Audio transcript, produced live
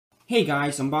Hey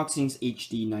guys, Unboxings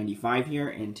HD95 here,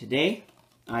 and today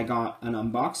I got an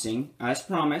unboxing, as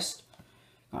promised.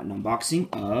 Got an unboxing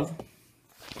of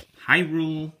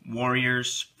Hyrule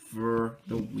Warriors for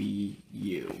the Wii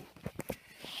U.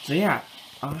 So yeah,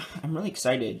 I'm really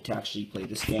excited to actually play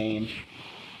this game.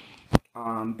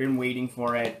 Been waiting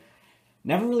for it.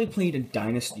 Never played a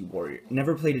Dynasty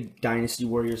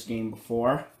Warriors game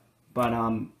before, but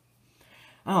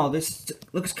oh, this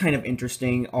looks kind of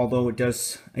interesting, although it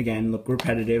does, again, look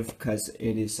repetitive because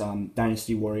it is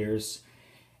Dynasty Warriors.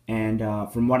 And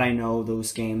from what I know,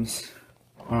 those games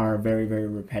are very, very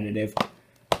repetitive.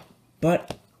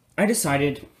 But I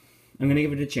decided I'm going to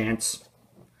give it a chance.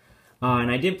 And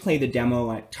I did play the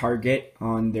demo at Target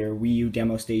on their Wii U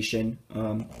demo station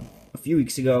a few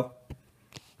weeks ago.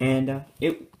 And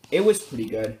it was pretty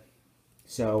good.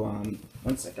 So,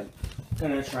 one second. I'm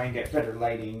going to try and get better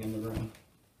lighting in the room.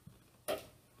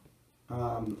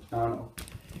 I don't know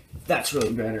if that's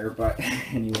really better, but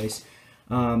anyways.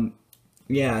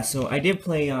 Yeah, so I did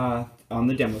play on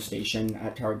the demo station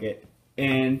at Target,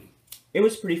 and it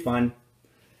was pretty fun.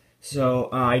 So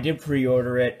I did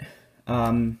pre-order it.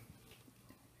 So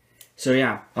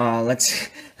yeah, let's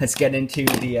get into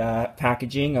the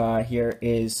packaging. Here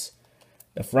is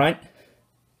the front.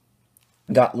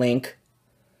 Got Link,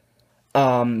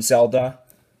 Zelda,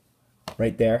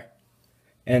 right there.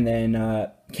 And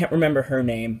then, can't remember her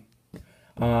name.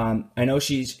 I know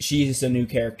she's a new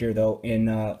character, though,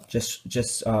 in,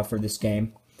 just for this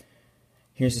game.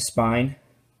 Here's the spine.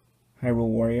 Hyrule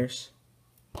Warriors.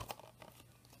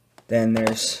 Then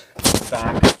there's the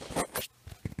back.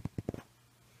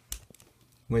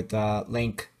 With,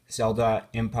 Link, Zelda,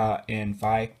 Impa, and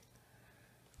Fi.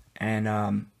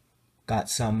 And, got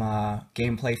some,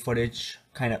 gameplay footage,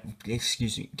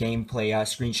 gameplay,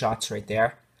 screenshots right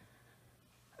there.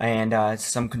 And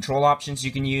some control options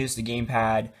you can use, the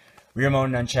gamepad, rear remote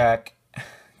nunchuck,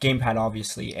 gamepad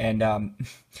obviously, and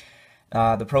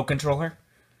the Pro Controller,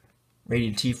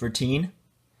 rated T for teen,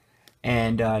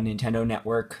 and Nintendo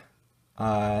Network.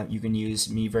 You can use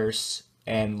Miiverse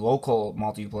and local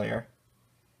multiplayer.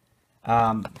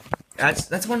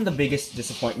 That's one of the biggest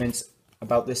disappointments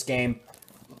about this game,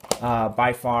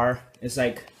 by far. It's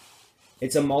like,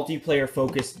 it's a multiplayer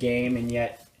focused game, and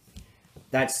yet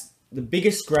that's the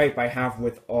biggest gripe I have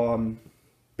with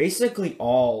basically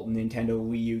all Nintendo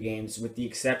Wii U games, with the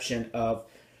exception of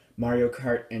Mario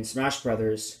Kart and Smash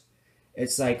Brothers.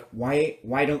 It's like, why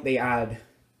don't they add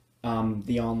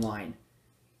the online?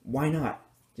 Why not?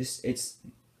 It's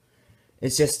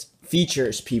just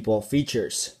features, people,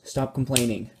 features. Stop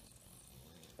complaining.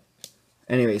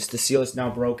 Anyways, the seal is now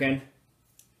broken,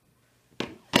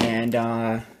 and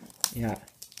yeah,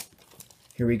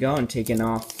 here we go. I'm taking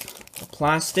off the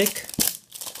plastic.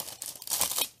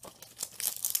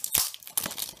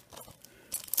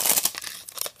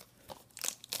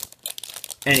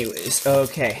 Anyways,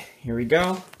 okay, here we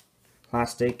go.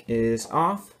 Plastic is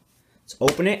off. Let's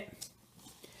open it.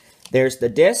 There's the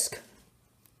disc,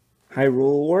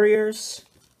 Hyrule Warriors,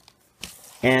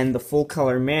 and the full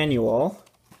color manual,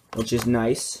 which is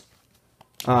nice.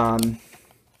 Nintendo,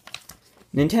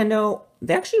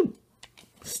 they actually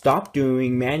stopped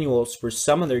doing manuals for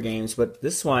some of their games, but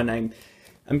this one, I'm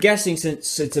guessing,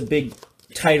 since it's a big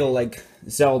title like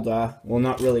Zelda, well,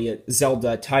 not really a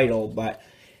Zelda title, but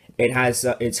it has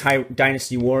it's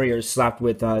Dynasty Warriors slapped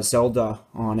with Zelda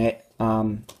on it.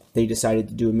 They decided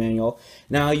to do a manual.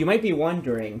 Now, you might be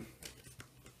wondering,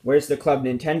 where's the Club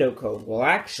Nintendo code? Well,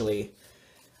 actually,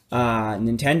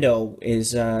 Nintendo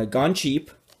is gone cheap.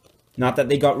 Not that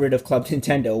they got rid of Club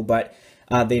Nintendo, but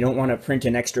they don't want to print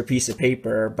an extra piece of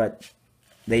paper, but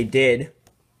they did.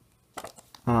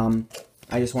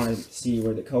 I just want to see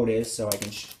where the code is so I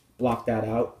can block that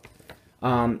out.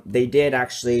 They did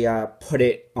actually put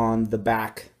it on the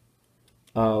back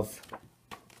of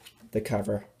the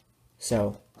cover,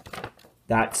 so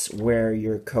that's where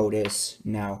your code is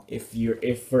now, if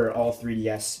for all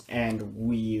 3DS and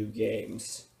Wii U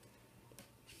games.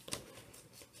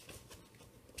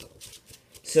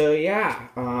 So yeah,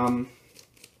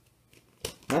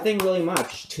 nothing really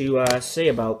much to say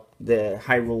about the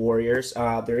Hyrule Warriors.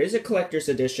 There is a collector's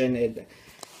edition.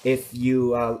 If you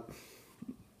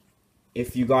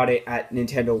got it at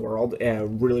Nintendo World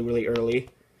really early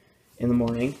in the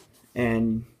morning,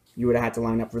 and you would have had to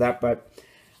line up for that. But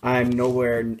I'm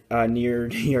nowhere near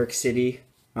New York City.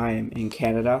 I am in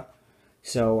Canada,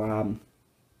 so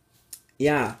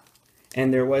yeah.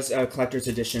 And there was a collector's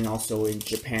edition also in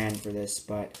Japan for this,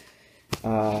 but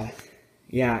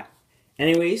yeah.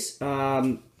 Anyways,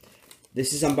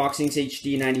 This is Unboxings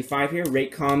HD 95 here.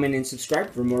 Rate, comment, and subscribe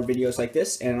for more videos like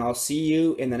this, and I'll see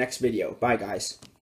you in the next video. Bye, guys.